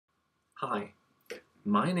Hi,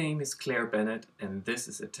 my name is Claire Bennett and this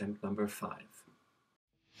is attempt number 5.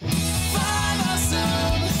 Five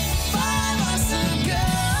awesome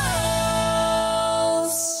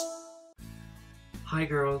girls. Hi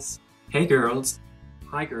girls. Hey girls.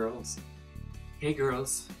 Hi girls. Hey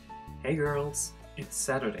girls. Hey girls. It's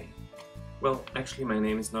Saturday. Well, actually my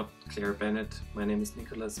name is not Claire Bennett, my name is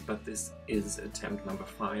Nicholas, but this is attempt number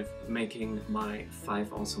 5, making my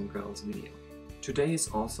 5 awesome girls video. Today is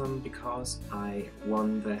awesome because I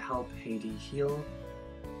won the Help Haiti Heal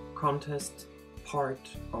contest part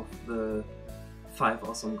of the 5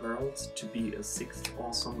 awesome girls to be a 6th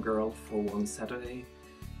awesome girl for one Saturday.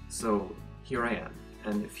 So here I am,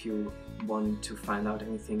 and if you want to find out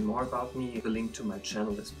anything more about me, the link to my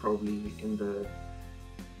channel is probably in the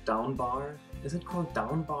down bar. Is it called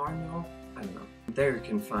down bar now? I don't know. There you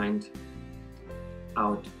can find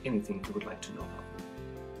out anything you would like to know about me.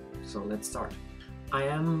 So let's start. I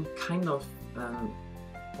am kind of an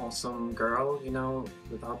awesome girl, you know,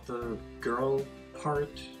 without the girl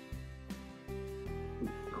part.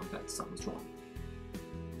 No, that sounds wrong.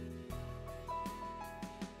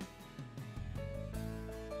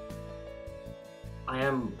 I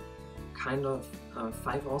am kind of a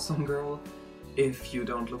 5 awesome girl if you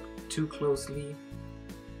don't look too closely.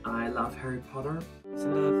 I love Harry Potter.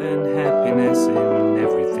 Love and happiness in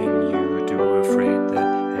everything you do, afraid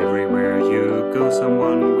that everywhere you go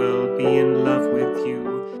someone will be in love with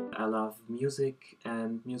you. I love music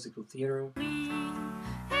and musical theater.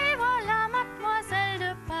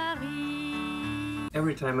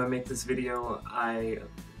 Every time I make this video I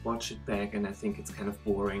watch it back and I think it's kind of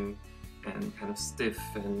boring and kind of stiff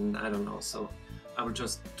and I don't know, so I will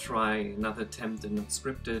just try another attempt and not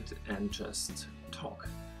scripted and just talk.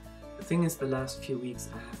 The thing is, the last few weeks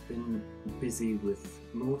I have been busy with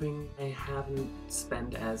moving. I haven't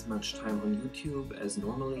spent as much time on YouTube as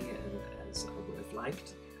normally and as I would have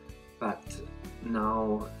liked, but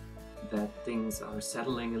now that things are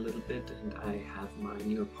settling a little bit and I have my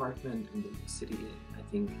new apartment in the new city, I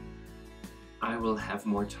think I will have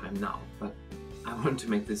more time now, but I want to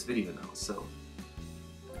make this video now, so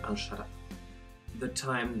I'll shut up. The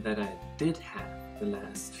time that I did have the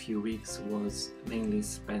last few weeks was mainly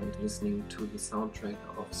spent listening to the soundtrack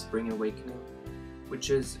of Spring Awakening,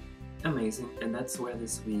 which is amazing, and that's where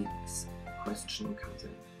this week's question comes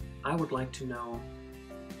in. I would like to know,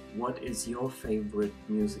 what is your favorite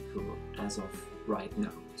musical as of right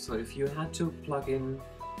now? So if you had to plug in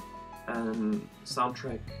a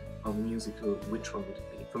soundtrack of a musical, which one would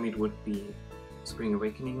it be? For me it would be Spring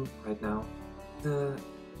Awakening right now. The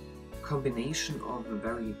combination of a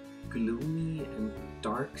very gloomy and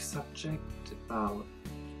dark subject about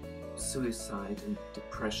suicide and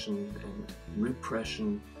depression and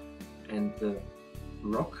repression and the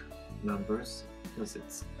rock numbers, because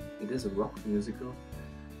it is a rock musical,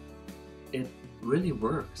 it really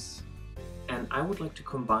works. And I would like to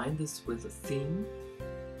combine this with a theme,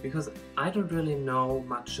 because I don't really know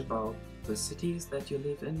much about the cities that you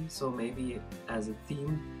live in, so maybe as a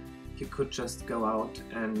theme you could just go out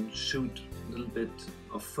and shoot a little bit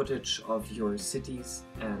of footage of your cities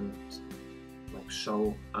and like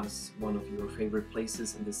show us one of your favorite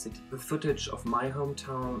places in the city. The footage of my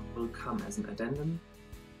hometown will come as an addendum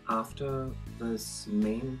after this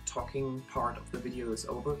main talking part of the video is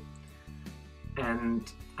over. And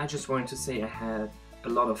I just wanted to say I had a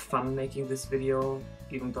lot of fun making this video,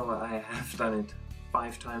 even though I have done it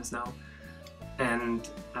 5 times now. And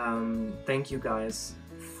thank you guys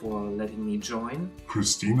for letting me join.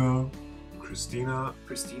 Christina,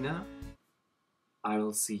 I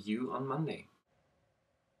will see you on Monday.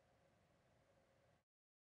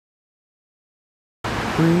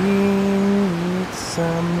 We need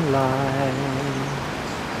some light.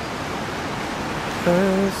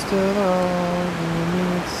 First of all, we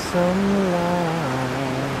need some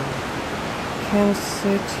light. Can't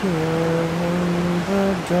sit here in the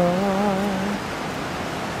dark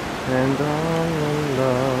and all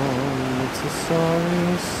alone, it's a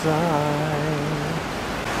sorry sight.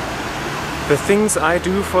 The things I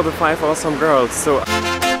do for the 5 awesome girls, so I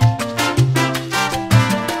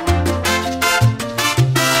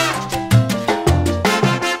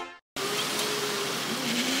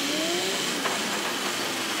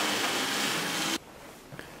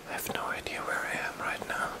have no idea where I am right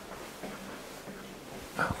now.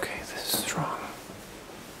 Okay, this is wrong.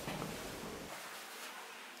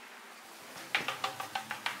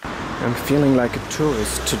 I'm feeling like a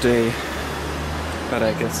tourist today, but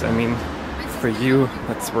I guess, I mean, for you,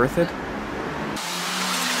 that's worth it.